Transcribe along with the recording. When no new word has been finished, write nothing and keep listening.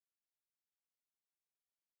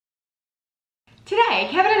Today,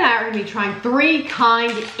 Kevin and I are going to be trying 3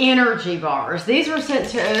 Kind energy bars. These were sent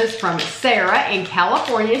to us from Sarah in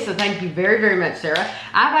California, so thank you very, very much, Sarah.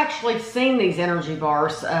 I've actually seen these energy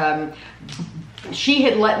bars. She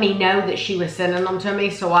had let me know that she was sending them to me,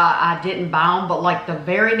 so I didn't buy them, but like the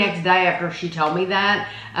very next day after she told me that,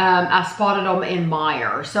 I spotted them in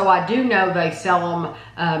Meijer. So I do know they sell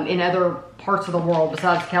them in other parts of the world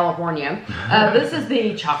besides California. This is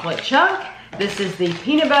the chocolate chunk. This is the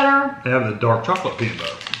peanut butter. They have the dark chocolate peanut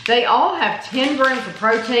butter. They all have 10 grams of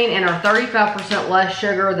protein and are 35% less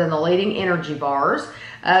sugar than the leading energy bars.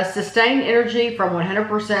 Sustained energy from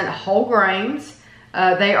 100% whole grains.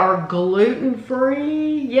 They are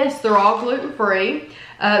gluten-free. Yes, they're all gluten-free.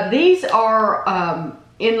 These are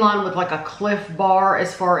in line with like a Cliff Bar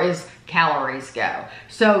as far as calories go.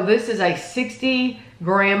 So this is a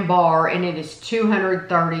 60-gram bar and it is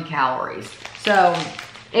 230 calories. So,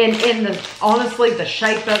 and honestly, the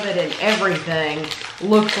shape of it and everything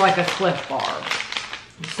looks like a Cliff Bar.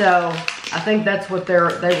 So I think that's what they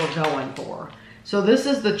were going for. So this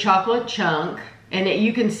is the chocolate chunk. And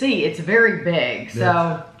you can see it's very big, so.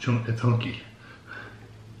 Yeah, it's hunky.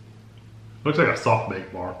 Looks like a soft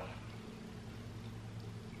baked bar.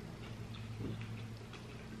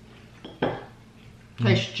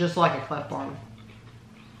 Tastes just like a Cliff Bar.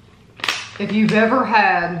 If you've ever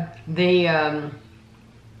had the,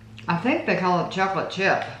 I think they call it chocolate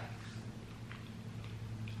chip.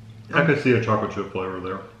 I could see a chocolate chip flavor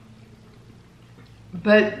there.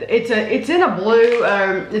 But it's in a blue,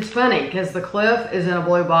 it's funny because the Cliff is in a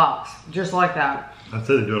blue box, just like that. I'd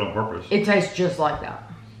say they do it on purpose. It tastes just like that.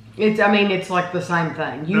 I mean, it's like the same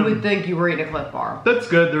thing. You would think you were eating a Cliff Bar. That's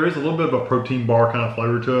good. There is a little bit of a protein bar kind of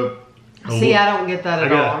flavor to it. See, I don't get that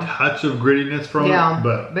at all. I get a touch of grittiness from it,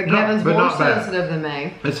 but Kevin's more sensitive than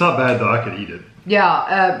me. It's not bad though, I could eat it.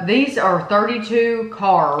 Yeah, these are 32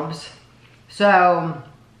 carbs, so,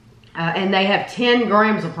 and they have 10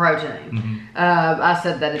 grams of protein. I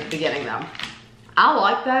said that at the beginning though. I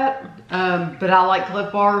like that, but I like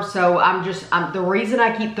Cliff Bars, so the reason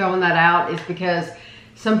I keep throwing that out is because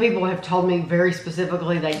some people have told me very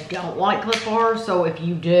specifically they don't like Cliff Bars, so if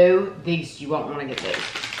you do, you won't want to get these.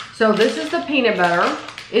 So this is the peanut butter.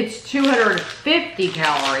 It's 250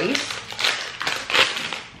 calories.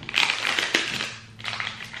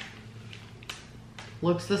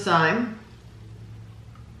 Looks the same.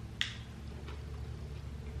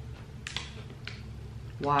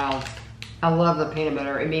 Wow. I love the peanut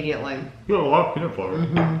butter immediately. You got a lot of peanut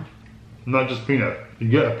flavor. Not just peanut. You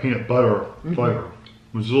get a peanut butter flavor,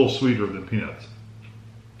 which is a little sweeter than peanuts.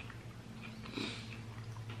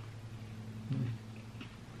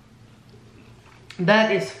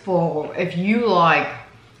 That is full. If you like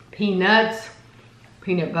peanuts,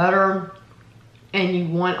 peanut butter, and you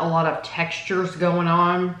want a lot of textures going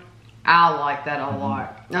on, I like that a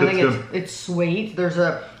lot. I think it's sweet.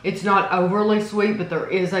 It's not overly sweet, but there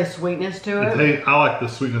is a sweetness to it. Hey, I like the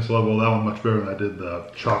sweetness level of that one much better than I did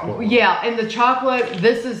the chocolate one. Yeah, and the chocolate,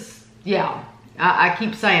 this is, yeah. I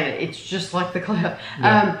keep saying it. It's just like the Cliff.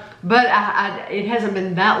 Yeah. But it hasn't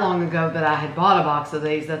been that long ago that I had bought a box of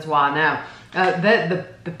these. That's why I know.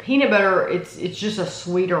 The peanut butter, it's just a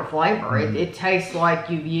sweeter flavor. It tastes like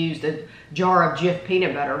you've used a jar of Jif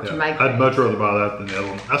peanut butter to make I'd much rather buy that than the other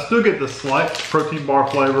one. I still get the slight protein bar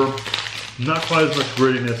flavor. Not quite as much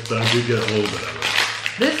grittiness, but I do get a little bit of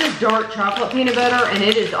it. This is dark chocolate peanut butter, and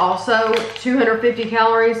it is also 250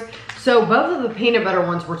 calories. So both of the peanut butter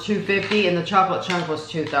ones were 250, and the chocolate chunk was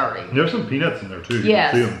 230. There's some peanuts in there too.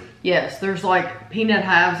 Yes, you can see them. yes. There's like peanut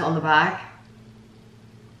halves on the back.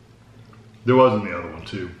 There was in the other one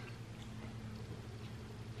too.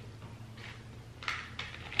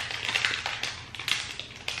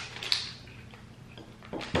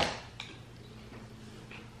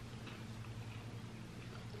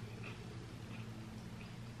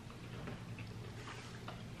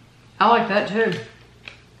 I like that too.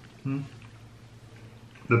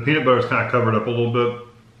 The peanut butter is kind of covered up a little bit.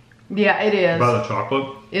 Yeah, it is. By the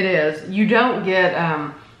chocolate. It is. You don't get,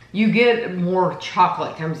 you get more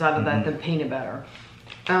chocolate comes out of that than peanut butter.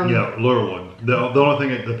 Yeah, literally. The only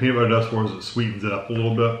thing that the peanut butter does for is it sweetens it up a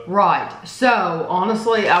little bit. Right. So,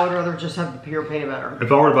 honestly, I would rather just have the pure peanut butter.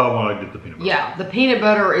 If I were to buy one, I'd get the peanut butter. Yeah, the peanut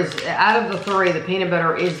butter is, out of the 3, the peanut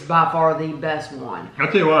butter is by far the best one. I'll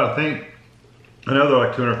tell you what, I know they're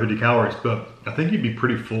like 250 calories, but I think you'd be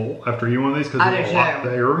pretty full after eating one of these because there's a lot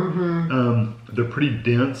there. They're pretty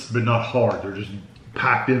dense, but not hard. They're just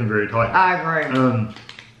packed in very tight. I agree.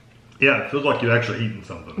 Yeah, it feels like you've actually eaten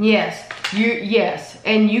something. Yes, yes,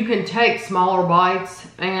 and you can take smaller bites,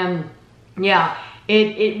 and yeah,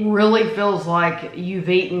 it really feels like you've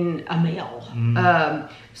eaten a meal.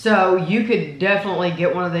 So you could definitely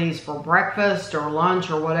get one of these for breakfast or lunch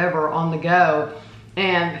or whatever on the go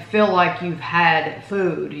and feel like you've had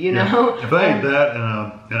food, you know? If I ate that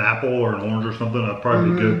and an apple or an orange or something, I'd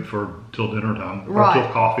probably be good for till dinner time. Or till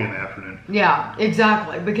coffee in the afternoon. Yeah,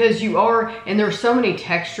 exactly. Because you are, and there's so many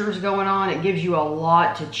textures going on, it gives you a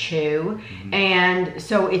lot to chew. And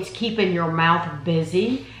so it's keeping your mouth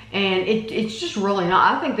busy. And it's just really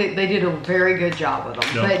not, I think that they did a very good job with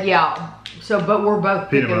them. But yeah, but we're both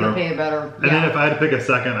picking the peanut butter. And then if I had to pick a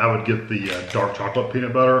second, I would get the dark chocolate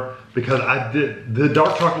peanut butter, because the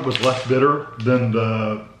dark chocolate was less bitter than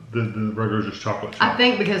the regular just chocolate. I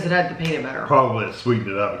think because it had the peanut butter. Probably it sweetened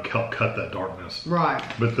it up and helped cut that darkness. Right.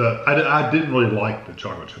 But I didn't really like the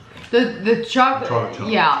chocolate chip. The chocolate.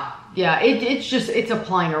 Yeah, it's a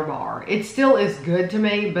plainer bar. It still is good to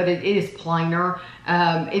me, but it is plainer.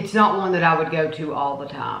 It's not one that I would go to all the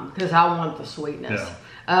time because I want the sweetness.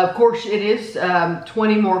 Of course, it is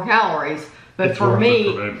 20 more calories, but for me,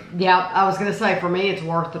 I was going to say, for me, it's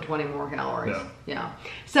worth the 20 more calories. Yeah.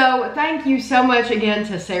 So thank you so much again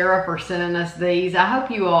to Sarah for sending us these. I hope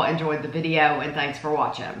you all enjoyed the video, and thanks for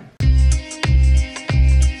watching.